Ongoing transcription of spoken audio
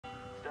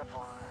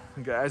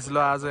Guys ल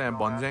आज यहाँ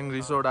भन्ज्याङ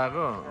रिसोर्ट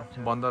आएको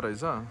बन्द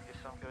रहेछ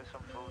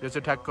यो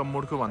चाहिँ ठ्याक्क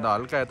मुर्खु भन्दा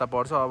हल्का यता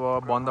पर्छ अब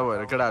बन्द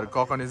भएर केटाहरू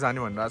ककनी जाने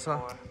भनिरहेछ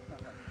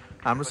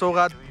हाम्रो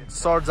सौगात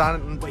सर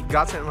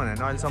गएको छैन भने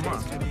अहिलेसम्म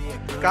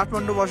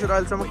काठमाडौँ बसेर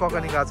अहिलेसम्म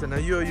ककनी गएको छैन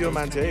यो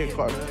मान्छे है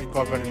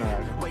ककनी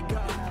नआएको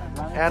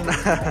एन्ड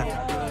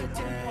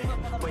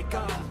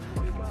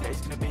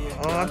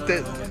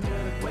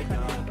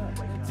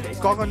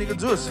ककनीको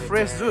जुस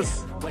फ्रेस जुस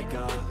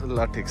ल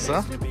ठिक छ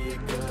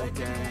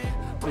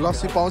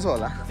लस्सी पाउँछ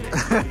होला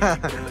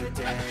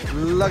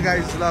ल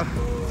गाइस ल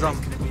जम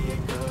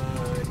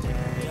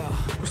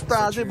कस्तो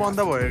आजै बन्द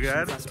भयो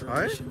यार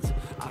है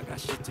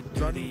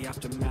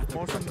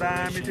मौसम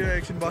दामी थियो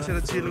एकछिन बसेर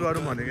चिल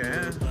गरौँ भनेको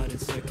यहाँ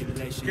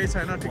केही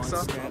छैन ठिक छ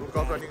अब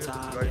ककनी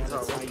गरिन्छ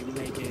अब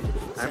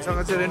हामीसँग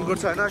चाहिँ रेनकोट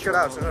छैन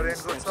केटाहरूसँग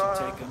रेनकोट छ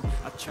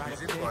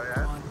भिजिट भयो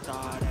यार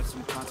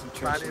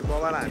पानी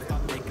बबाल हाल्यो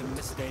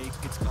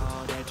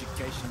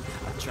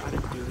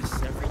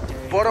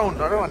पर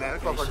हुन्न र भनेर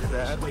ककनी त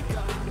यार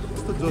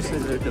कस्तो जोसले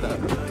गयो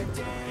केटाहरू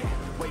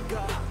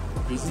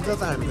भिजिन्छ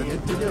त हामी त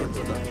यति नै हुन्छ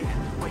त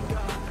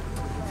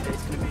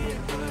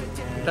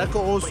ट्याक्क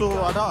ओसो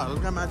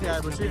हल्का माथि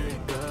आएपछि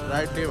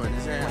राइट डे भने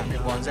चाहिँ हामी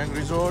भन्ज्याङ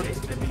रिजोर्ट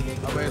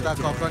अब यता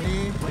ककनी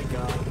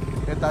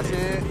यता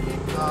चाहिँ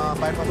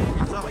बाइपास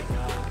पुगिन्छ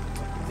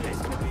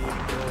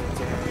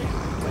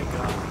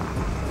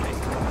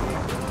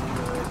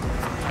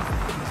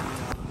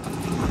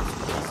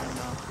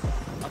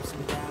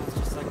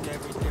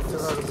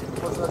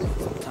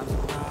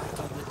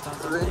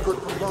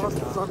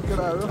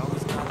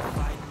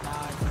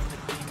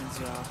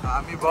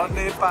हामी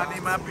बन्ने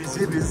पानीमा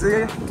भिजी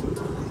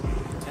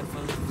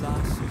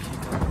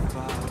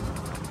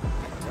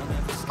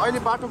अहिले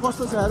बाटो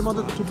कस्तो छ यार म त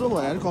थुप्रो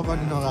भयो यार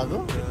ककनी नगएको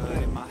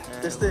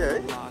त्यस्तै है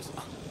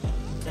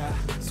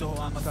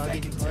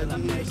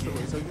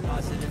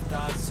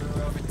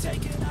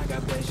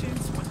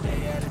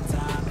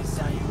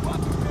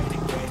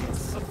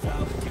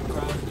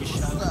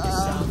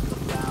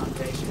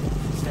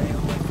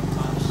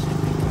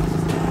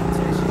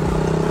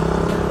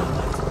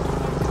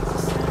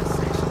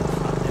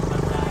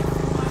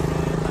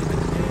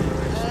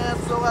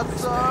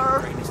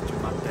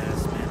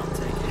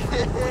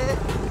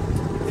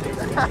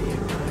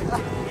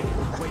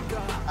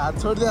हात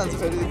छोडिदिइहाल्छु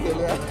फेरि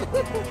त्यसले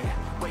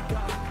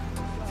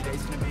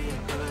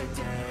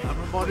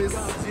हाम्रो मरिस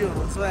जी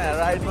हुनुहुन्छ यहाँ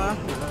राइडमा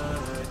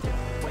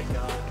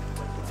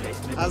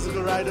आजको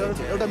राइडर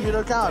एउटा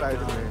मिरर कहाँ हो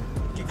राइडर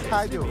कि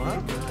खाइदियो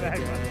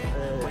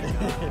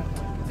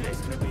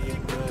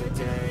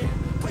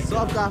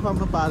सबको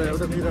आफ्नो पारेर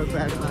एउटा मिरर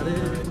प्याक मारे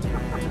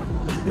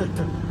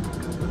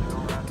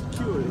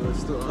के हो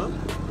यस्तो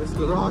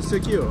यस्तो रहस्य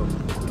के हो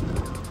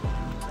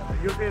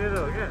यो फेरेर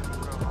हो क्या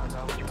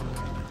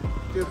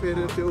त्यो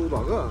फेरेर त्यो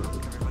भएको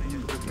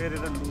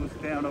फेरेर लुज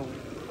त्यहाँ एउटा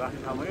राख्ने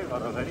ठाउँमा क्या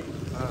घर अगाडि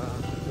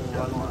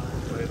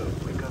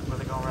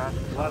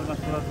वालमा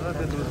सुरा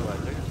त्यो लुज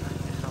भएछ क्या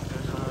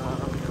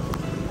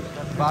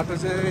बाटो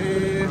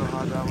चाहिँ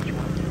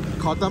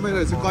खतमै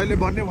रहेछ कहिले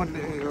बन्ने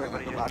भन्ने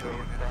बाटो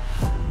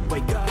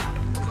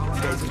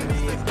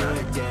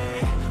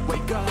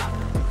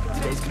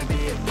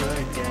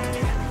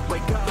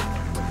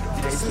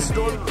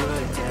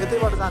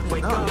यतैबाट जाने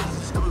होइन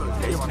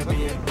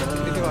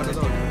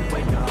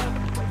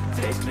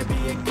Today's gonna be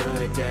a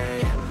good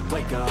day.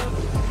 Wake up.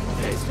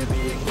 Today's gonna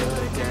be a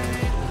good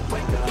day.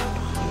 Wake up.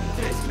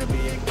 Today's gonna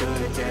be a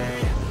good day.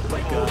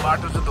 Wake up.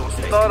 बाटो चाहिँ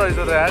दोस्तो रहेछ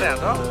त यार यहाँ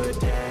त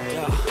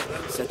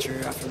Set your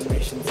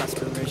affirmations,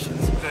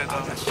 aspirations. I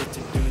got shit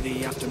to do,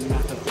 the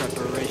aftermath of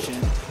preparation.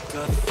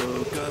 Good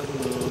food, good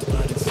mood,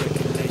 blood in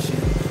circulation.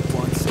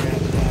 One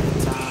step at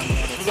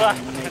a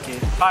time, make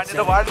it. पानी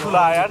त वाइड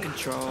खुला यार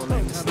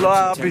ल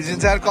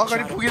भिजिन्छ यार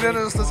ककनी पुगिँदैन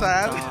जस्तो छ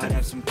यार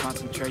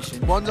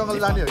वन जङ्गल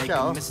जाने हो क्या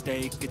हो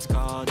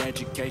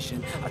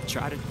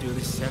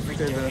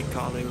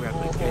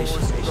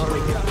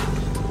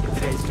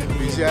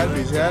भिज यार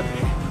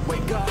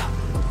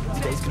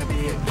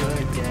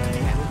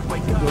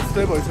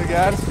जस्तै भइसक्यो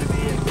यार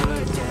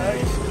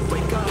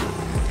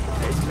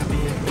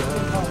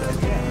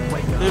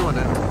त्यही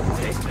भने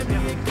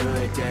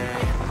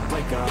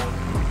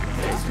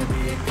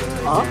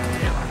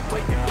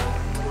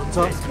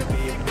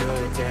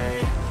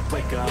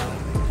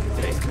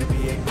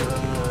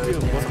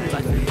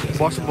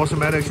बस्नु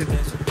म्याच एकछिन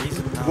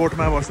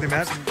गोठमा बस्ने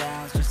म्याच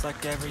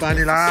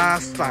पानी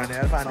लास्ट हाने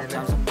यार पानीले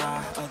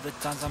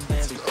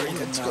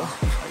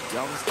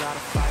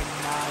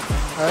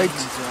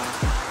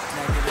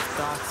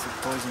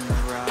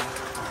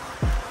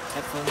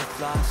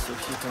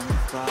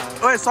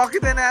ओए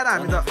सकिँदैन यार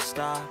हामी त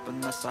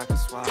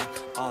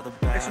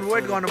एकछिन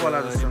वेट गर्नु पर्ला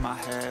जस्तो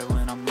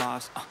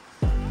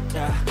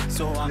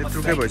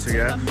यत्रुकै भइसक्यो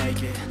यार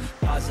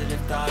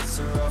Positive thoughts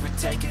are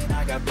overtaken.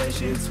 I got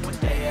patience. One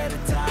day at a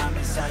time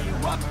is how you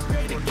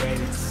operate at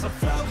greatness. So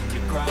flow, you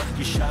grow,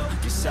 you show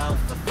yourself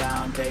a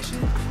foundation.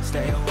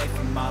 Stay away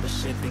from all the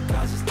shit that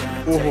causes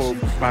temptation.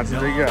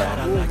 Know that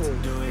I like to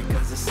do it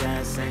cause it's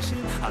sensation.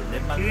 I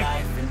live my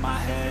life in my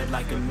head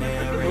like a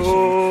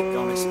narration.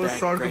 Don't expect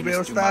सडकको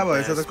व्यवस्था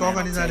भएछ त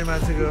ककनी जाने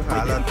मान्छेको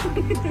हालत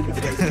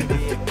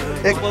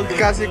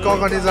एक्कासी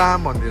ककनी जाम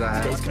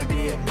भनिदिइरहेको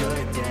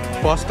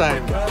first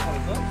time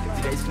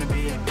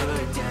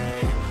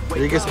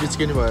Rikesh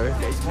बिच्किनु भयो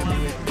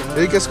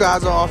रिकेशको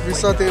आज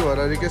अफिस छ त्यही भएर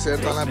रिकेश हेर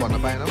तँलाई भन्न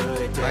पाएनौ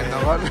लाइन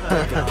नगर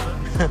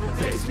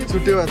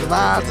छुट्यो भने त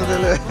मार्छ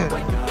त्यसले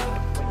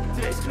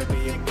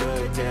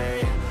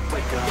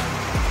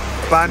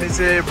पानी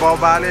चाहिँ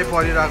बबाले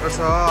परिरहेको छ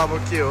अब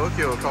के हो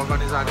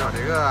ककनी जाने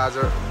भनेको आज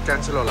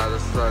क्यान्सल होला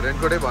जस्तो छ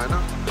रेनकोटै भएन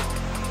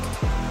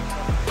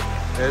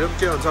हेरौँ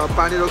के हुन्छ अब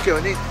पानी रोक्यो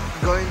भने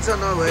गइन्छ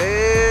नभए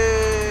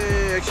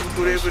एकछिन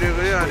कुरे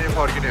अनि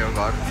फर्किने हो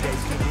घर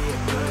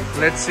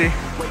लेट्स सी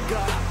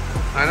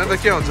होइन त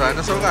के हुन्छ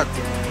होइन सौगात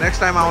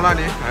नेक्स्ट टाइम आउला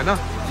नि होइन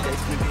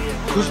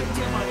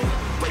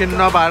किन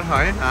नपार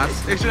है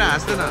एकछिन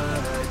हाँस्दैन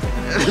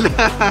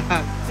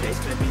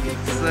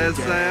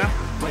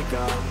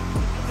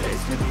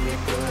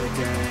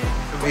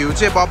भ्यू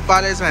चाहिँ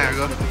बब्बाले छ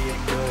यहाँको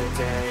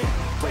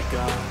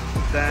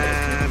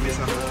दामी छ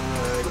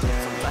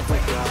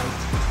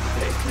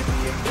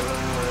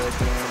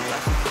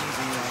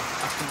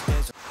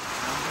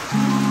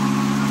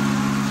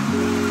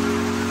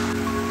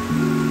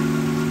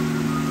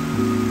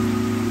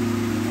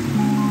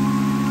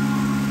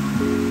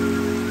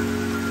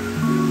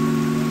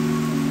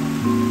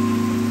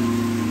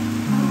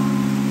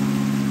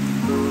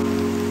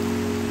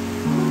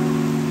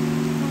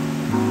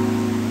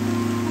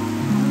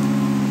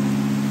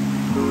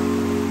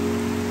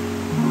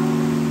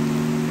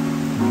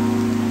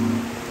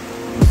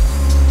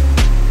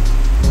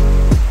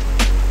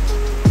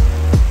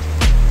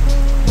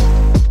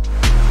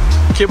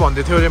के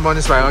भन्दै थियो अरे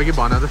मनिष भाइ अघि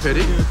भन त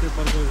फेरि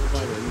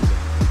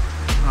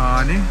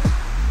अनि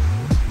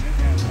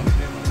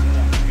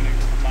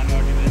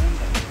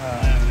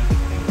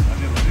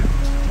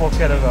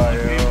पोखेर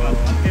गयो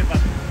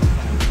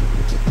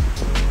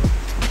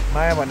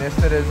माया भने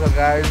यस्तै रहेछ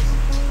गाइज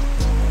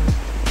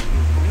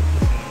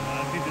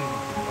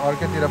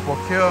अर्कैतिर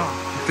पोख्यो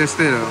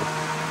त्यस्तै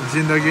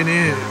जिन्दगी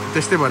नि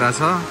त्यस्तै भइरहेछ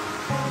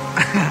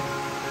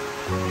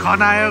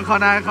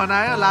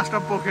खनायो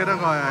लास्टमा पोखेर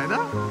गयो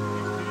होइन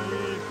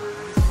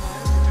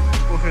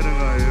पोखेर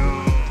गयो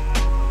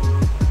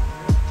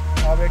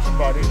अब एकछिन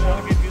भरि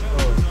गयो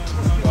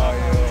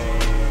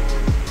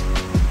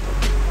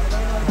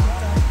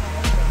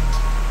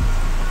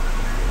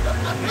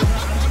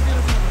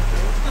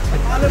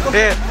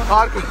ए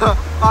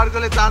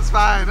अर्कोले चान्स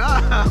पायो होइन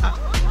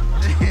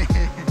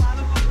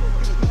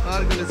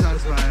अर्कोले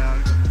चान्स पायो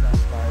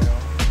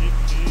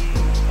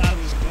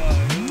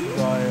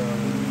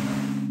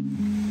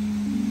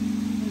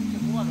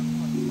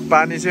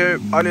पानी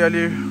चाहिँ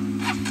अलिअलि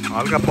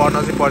हल्का पर्न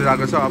चाहिँ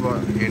परिरहेको छ अब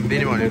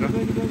हिँड्दिने भनेको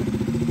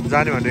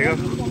जाने भनेको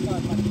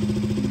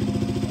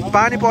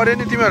पानी पर्यो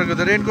नि तिमीहरूको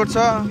त रेनकोट छ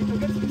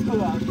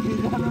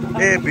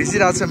ए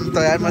भिजिरहेको छ त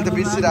यार मैले त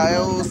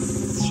बिर्सिरहेको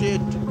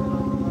सेट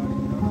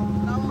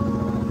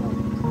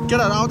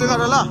केटाहरू आउँदै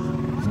गर ल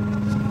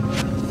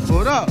हो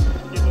र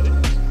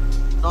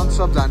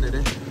ननस्टप जाने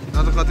रे न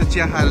त कतै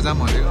चिया खाएर जाऊँ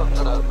भनेको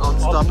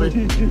ननस्टपै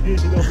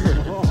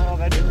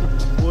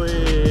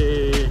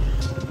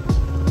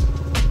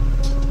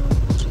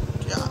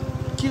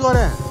के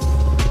गरे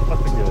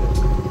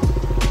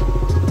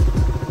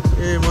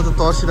ए म त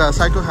तर्सिरहेको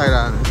साइको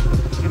खाइरहेको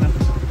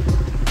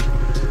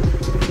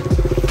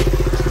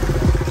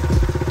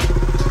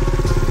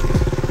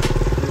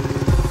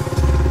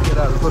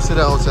केटाहरू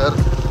तर्सिरहेको आउँछ यार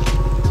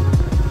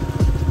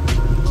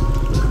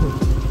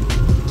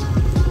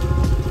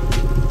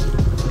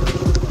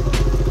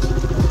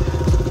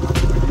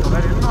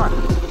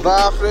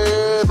बाफ्रे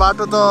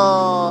बाटो त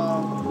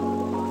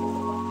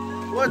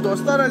ओ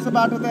ध्वस्त रहेछ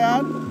बाटो त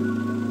यार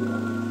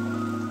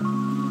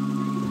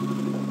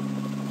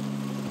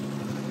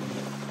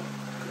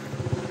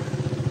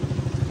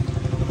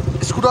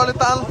स्कुटरले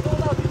ताल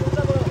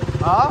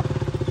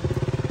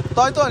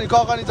तै त हो नि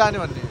ककनी जाने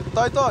भन्ने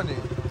तै त हो नि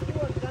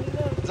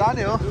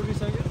जाने हो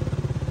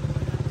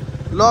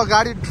ल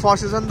गाडी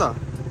फसेछ नि त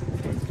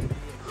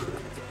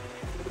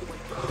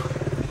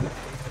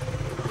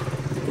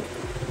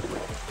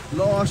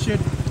ल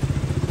सेट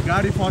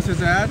गाडी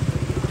फसेछ यार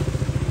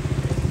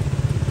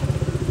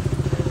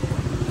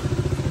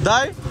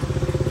दाइ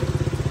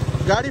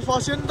गाडी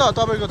फस्यो नि त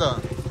तपाईँको त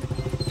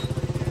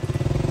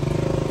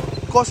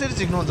कसरी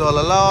झिक्नुहुन्छ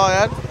होला ल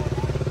यार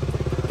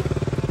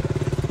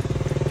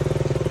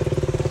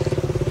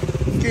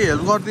के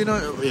हेल्प गर्दिनँ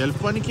हेल्प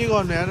पनि के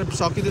गर्नु यार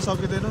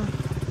सकिँदैन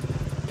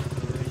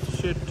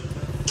सेट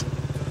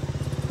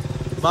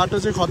बाटो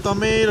चाहिँ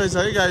खत्तमै रहेछ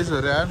है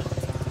गाइजहरू यार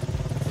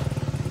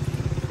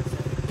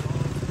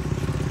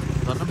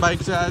बाइक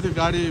चाहिँ आयो त्यो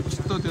गाडी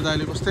कस्तो त्यो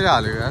दाइले कस्तै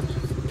हाल्यो यार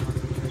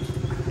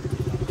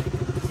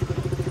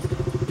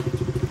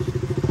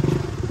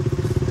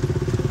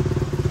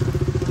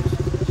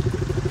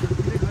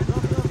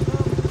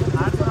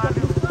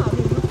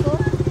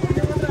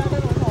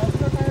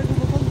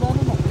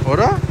हो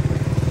र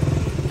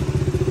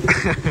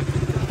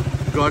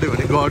गड्यो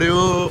भने गड्यो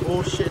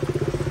ओ सेट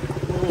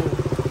ओ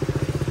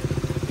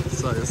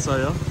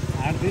सय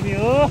हान्दिनी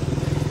हो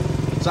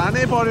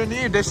जानै पर्यो नि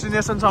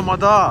डेस्टिनेसनसम्म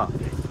त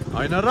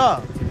होइन र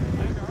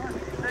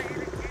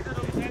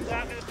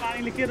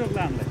पानीले के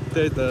रोक्ला हामीलाई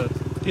त्यही त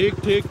ठिक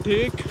ठिक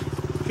ठिक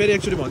फेरि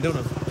एकचोटि भनिदेऊ न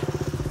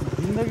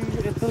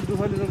जिन्दगी यत्रो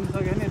दुःखले रोक्नु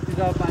सक्यो भने यति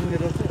जब पानीले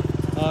रोक्छ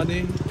अनि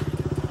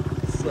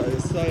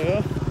सही हो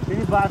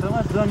फेरि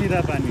बाटोमा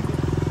जमिरा पानी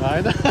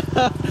होइन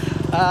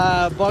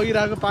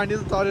बगिरहेको पानी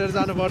त तरेर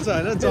जानुपर्छ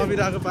होइन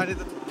जमिरहेको पानी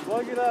त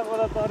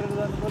बगिरहेकोबाट तरेर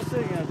जानुपर्छ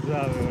यहाँ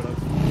जाब एउटा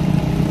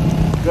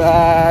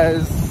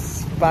गाइस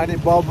पानी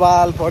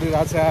बबाल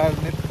परिरहेको छ यार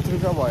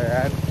नेतृत्व भयो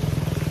यार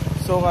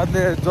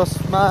सौगातले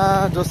जसमा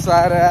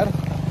जोसाएर यार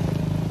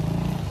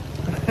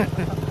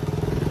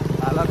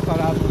हालत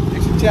खराब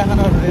एकछिन चिया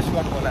खाना रेस्ट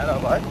गर्नु होला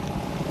अब है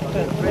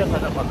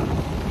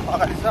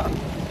अगाडि छ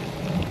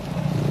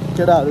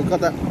केटाहरू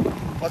कता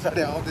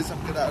पछाडि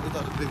आउँदैछन् केटाहरू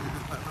तर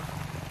देखिँदैन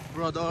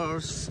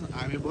ब्रदर्स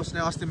हामी बस्ने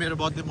अस्ति मेरो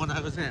बर्थडे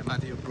मनाएको छ यहाँ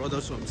माथि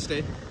ब्रदर्स होमस्टे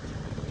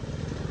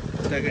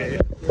त्यहाँकै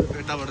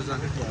यताबाट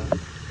जाने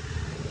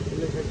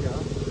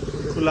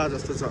खुला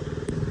जस्तो छ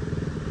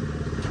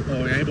हो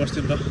यहीँ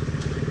बस्थ्यौँ त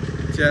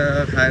चिया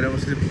खाएर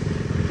बस्थ्यौँ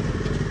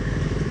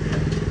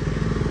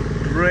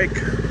ब्रेक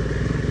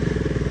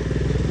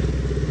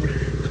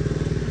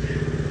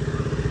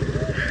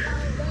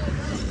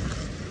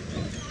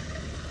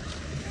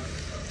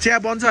चिया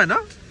बन्छ होइन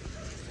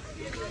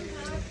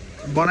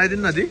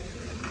बनाइदिनु न दि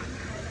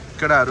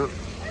केटाहरू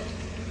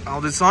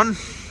आउँदैछन्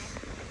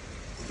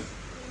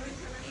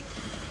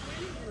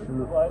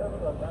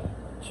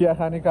चिया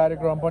खाने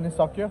कार्यक्रम पनि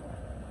सक्यो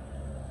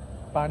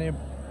पानी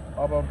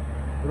अब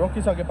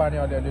रोकिसक्यो पानी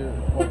अलिअलि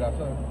बगाएको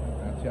छ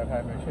चिया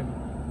खाएन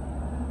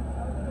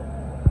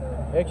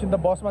एकछिन त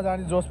बसमा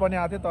जाने जोस पनि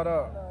आएको थियो तर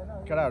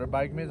केटाहरू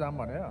बाइकमै जाऊँ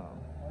भने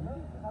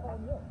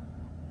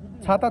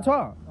छाता छ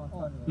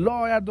ल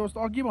यार दोस्त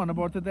अघि भन्नु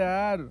पर्थ्यो त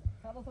यार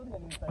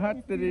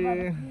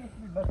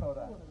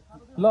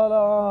ल ल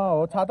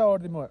हो छाता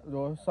ओर्दिनु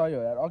हो सही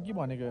हो यार अघि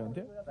भनेको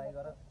हुन्थ्यो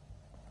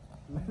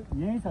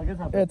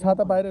ए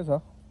छाता बाहिरै छ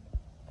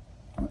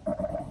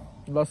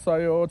ल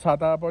सही हो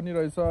छाता पनि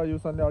रहेछ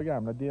युसनले अघि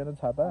हामीलाई दिएन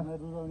छाता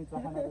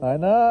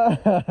होइन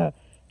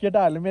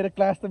केटाहरूले मेरो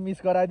क्लास त मिस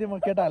गराइदियो म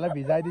केटाहरूलाई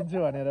भिजाइदिन्छु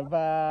भनेर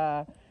बा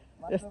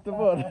यस्तो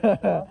पो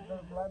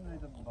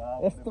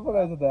यस्तो पो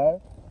रहेछ त यार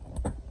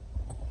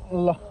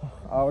ल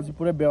अब चाहिँ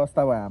पुरै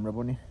व्यवस्था भयो हाम्रो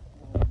पनि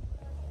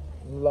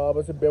ल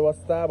अब चाहिँ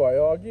व्यवस्था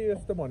भयो अघि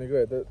यस्तो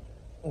भनेको त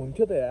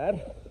हुन्थ्यो त यार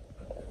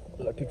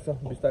ल ठिक छ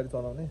बिस्तारै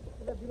चलाउने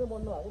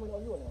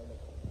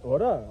हो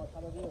र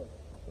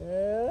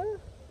ए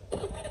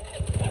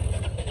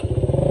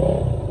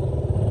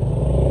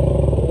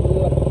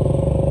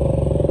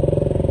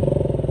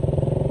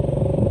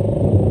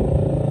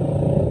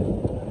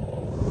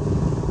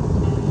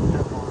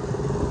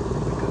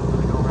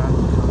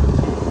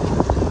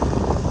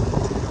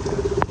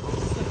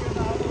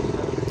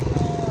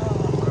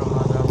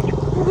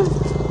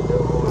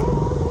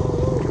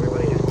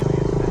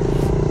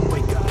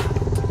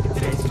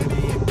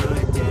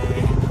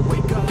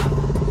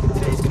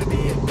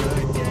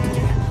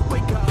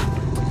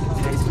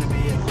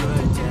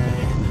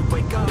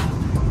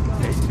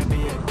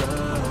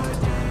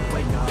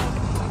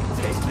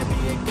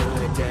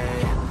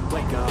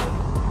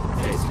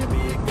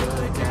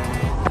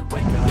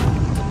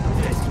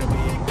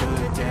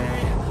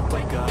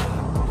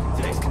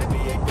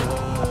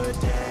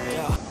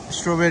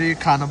स्ट्रबेरी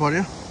खानु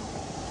पर्यो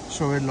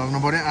स्ट्रबेरी लग्नु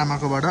पर्यो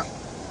आमाकोबाट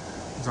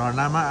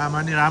झर्नामा आमा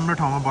नि राम्रो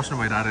ठाउँमा बस्नु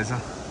भइरहेको रहेछ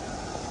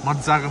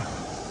मजाको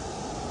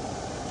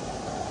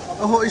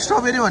ओहो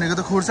स्ट्रबेरी भनेको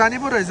त खुर्सानी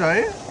पो रहेछ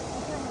है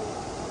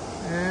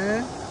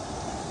ए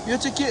यो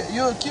चाहिँ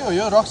के हो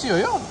यो रक्सी हो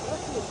यो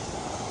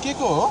के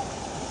को हो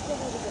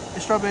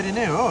स्ट्रबेरी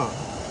नै हो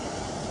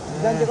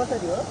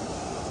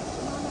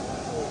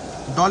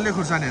डल्ले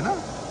खुर्सानी होइन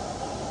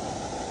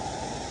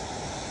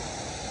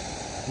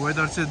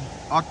वेदर चाहिँ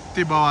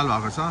अति बवाल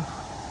भएको छ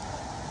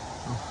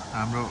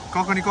हाम्रो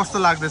ककनी कस्तो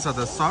लाग्दैछ त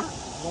सर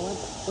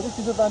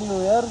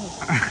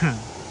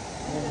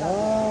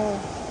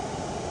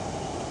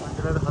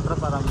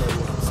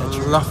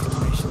ल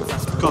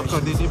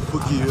ककनी नि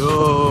पुग्यो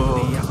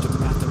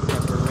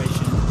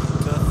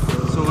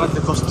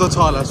सुगन्धले कस्तो छ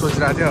होला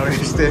सोचिरहेको थियो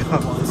यस्तै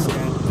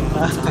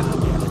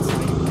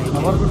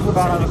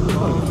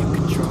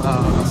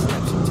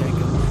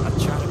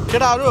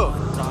केटाहरू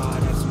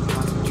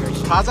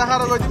खाजा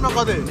खाएर गइदिउँ न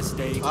कतै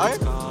है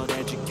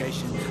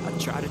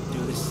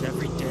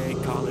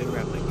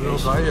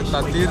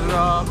यतातिर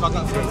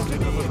कता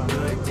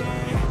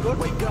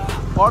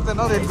पर्दैन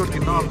रेनकोट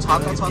किन्नु अब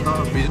छाता छ त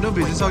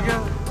भिजिसक्यो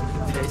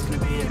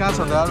कहाँ छ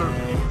त यार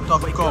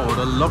टक्क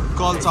होटल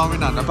लोकल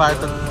चाउमिन हान्न पाए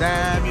त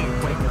दामी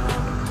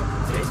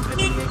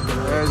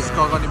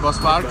ककनी बस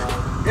पार्क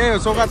ए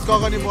सौगात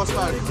ककनी बस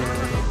पार्क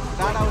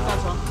टाढा उता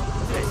छ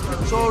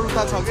चोर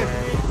उता छ कि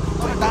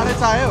टाढै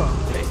चाहियो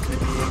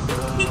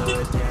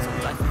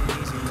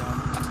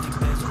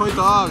खोइ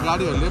त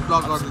गाडीहरूले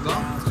ब्लक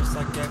गरिदिन्छ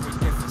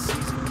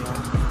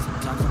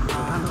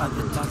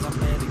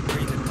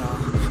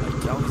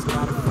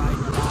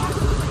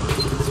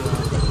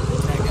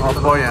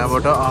अब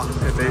यहाँबाट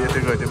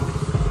यतै गइदिउँ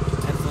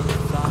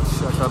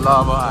ल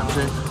अब हामी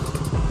चाहिँ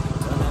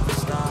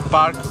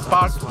पार्क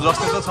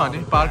जस्तै त छ नि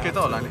पार्कै त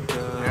होला नि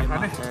यहाँ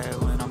खाने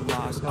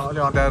अलि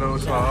अँध्यारो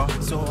छ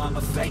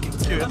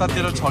के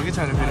यतातिर छ कि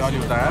छैन फेरि अलि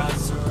उता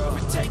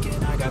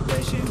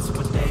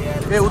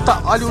ए उता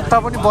अलि उता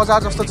पनि बजार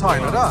जस्तो छ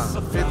होइन र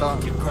त्यही त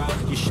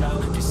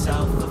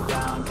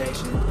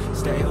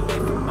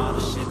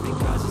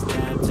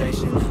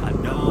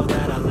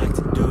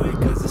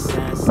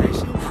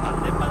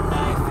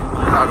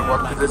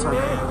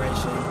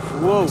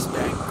Whoa.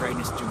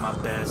 Greatness, do my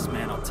best,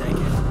 man, I'll take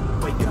it.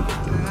 Wake up,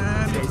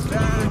 today's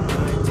gonna be a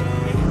good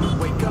day.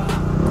 Wake up,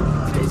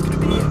 today's gonna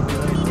be a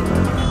good day.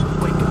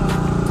 Wake up,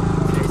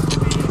 today's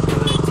gonna be a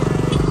good day.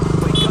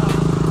 Wake up,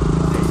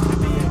 today's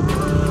gonna be a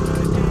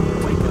good day.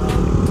 Wake up,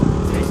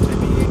 today's gonna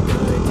be a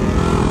good day.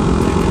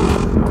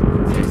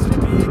 Today's gonna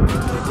be a good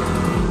day.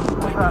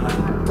 Wake up, today's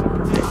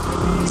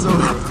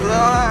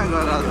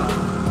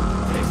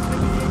gonna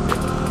be a good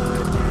day.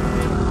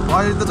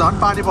 अहिले त झन्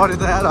पानी पऱ्यो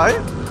त यार है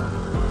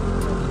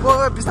ओ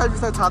बिस्तारै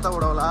बिस्तारै छाता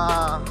उडाउला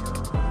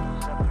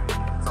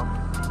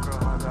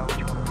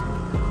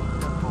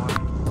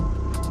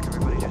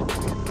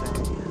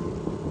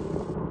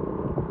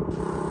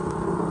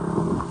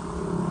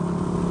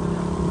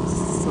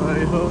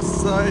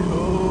सही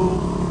हो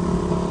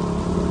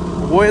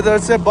वेदर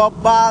चाहिँ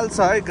बब्बाल छ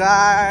है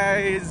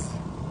गाइज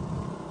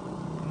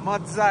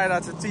मजा आइरहेको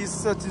छ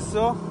चिसो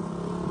चिसो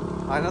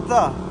होइन त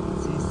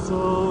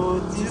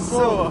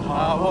चिसो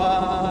हावा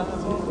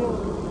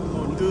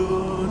मुटु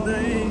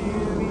नै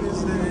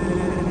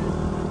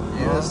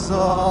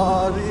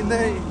यसरी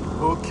नै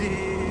हो कि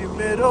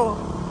मेरो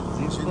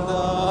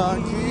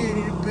जिन्दगी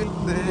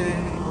बित्ने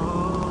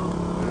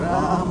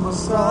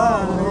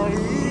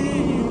राम्रोसँगै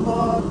म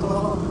त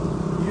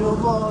यो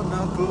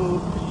मनको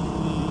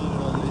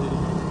पिरले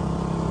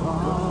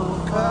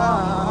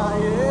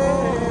खाए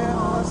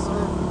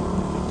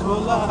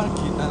खोला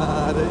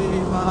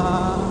किनारैमा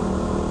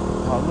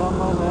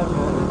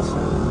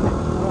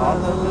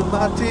बादल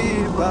माथि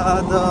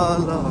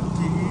बादल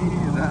कि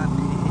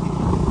रानी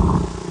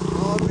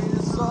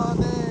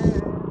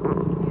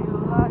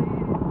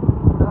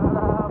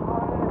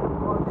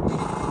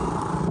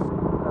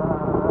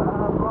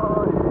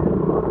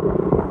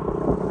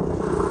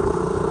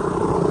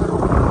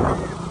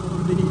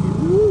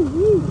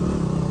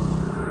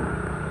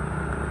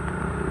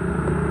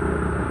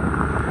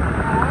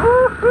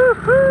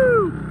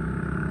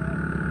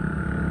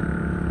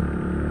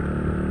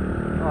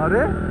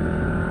अरे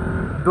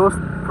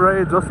दोस्त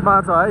पुरै जोसमा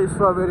छ है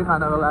स्ट्रबेरी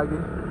खानको लागि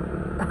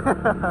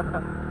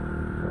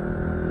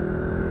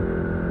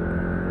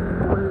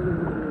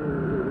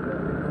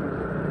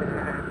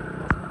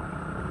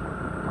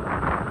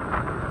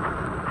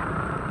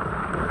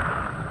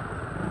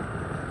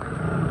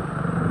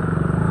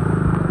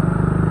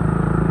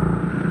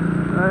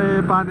ए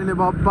पानीले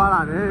बब्बाल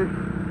हाने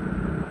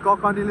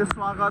ककनीले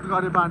स्वागत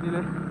गरे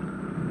पानीले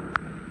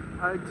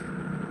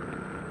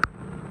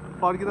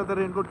फर्किँदा त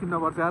रेनकोट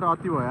किन्नुपर्छ यार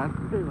अति भयो यार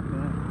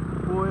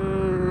ओए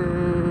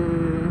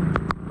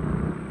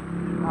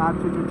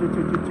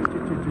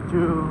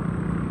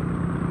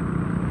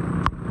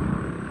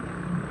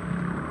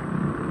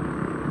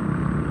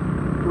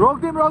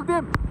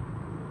रोकिदिउँ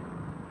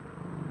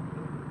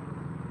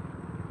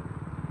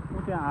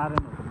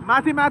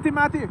माथि माथि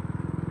माथि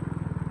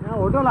यहाँ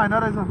होटल होइन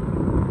रहेछ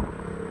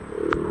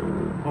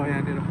हो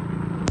यहाँनिर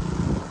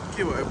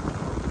के भयो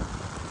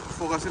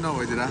फोकसै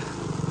नभइदिएर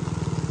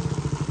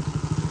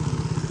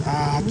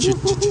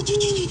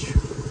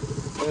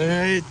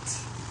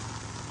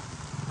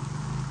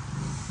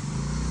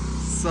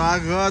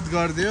स्वागत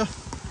गरिदियो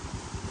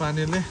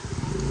पानीले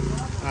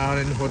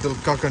होटल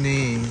ककनी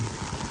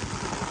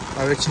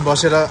अब एकछिन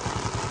बसेर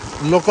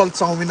लोकल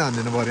चाउमिन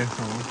हानिदिनु पर्यो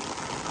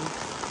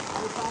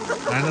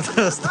होइन त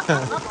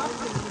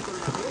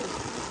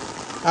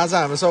आज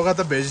हाम्रो सौगात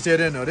त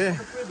भेजिटेरियन हो रे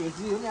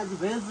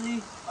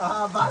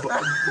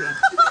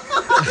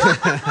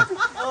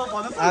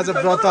आज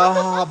व्रत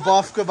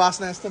बफको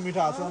बास्ना यस्तो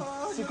मिठो आएको छ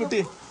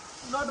सिकुटी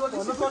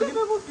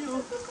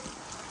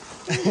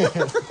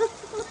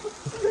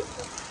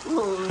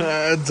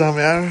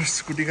जम्यार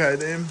स्कुटी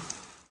खाइदिउँ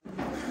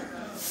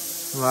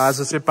आज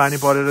चाहिँ पानी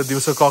परेर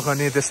दिउँसो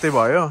ककनी त्यस्तै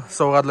भयो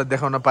सौगातलाई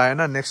देखाउन पाएन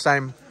नेक्स्ट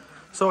टाइम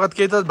सौगात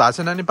केही त भएको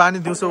छैन नि पानी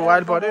दिउँसो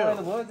वाइल्ड पर्यो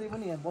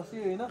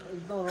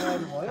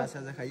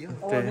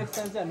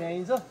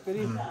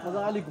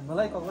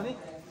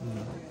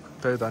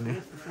त्यही त नि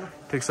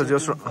ठिक छ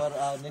जोस्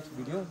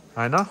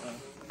होइन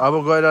अब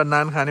गएर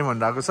नान खाने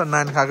भनिरहेको छ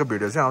नान खाएको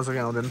भिडियो चाहिँ आउँछ कि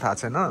आउँदैन थाहा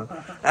छैन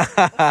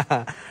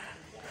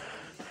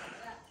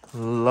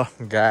ल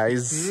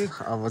गाइज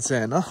अब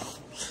चाहिँ होइन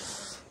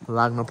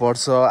लाग्नु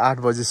पर्छ 8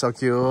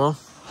 बजिसक्यो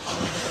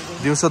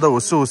दिउँसो त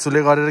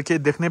हुस्सुले गरेर केही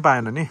देख्नै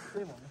पाएन नि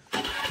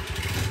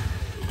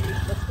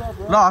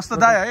ल हस् त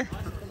दाइ है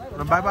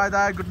बाई बाई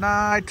दाइ गुड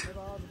नाइट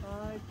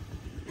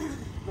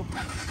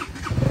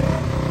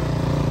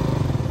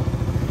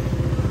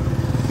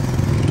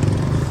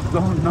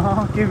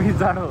के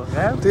बिचारो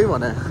त्यही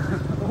भने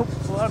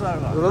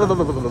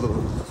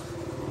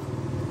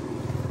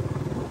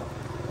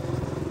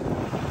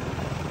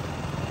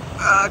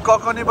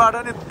ककनीबाट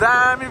नि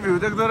दामी भ्यू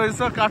देख्दो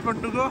रहेछ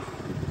काठमाडौँको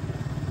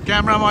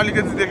क्यामेरामा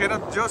अलिकति देखेन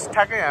जस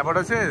ठ्याक्कै यहाँबाट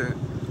चाहिँ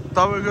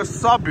तपाईँको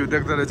सब भ्यू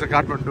देख्दो रहेछ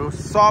काठमाडौँ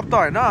सब त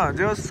होइन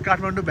जस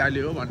काठमाडौँ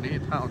भ्याली हो भन्ने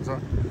थाहा हुन्छ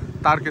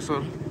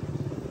तारकेश्वर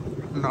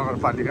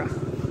नगरपालिका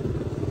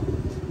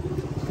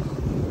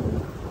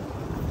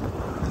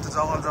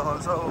जङ्गल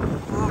छ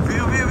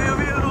भ्यू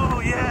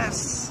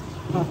यस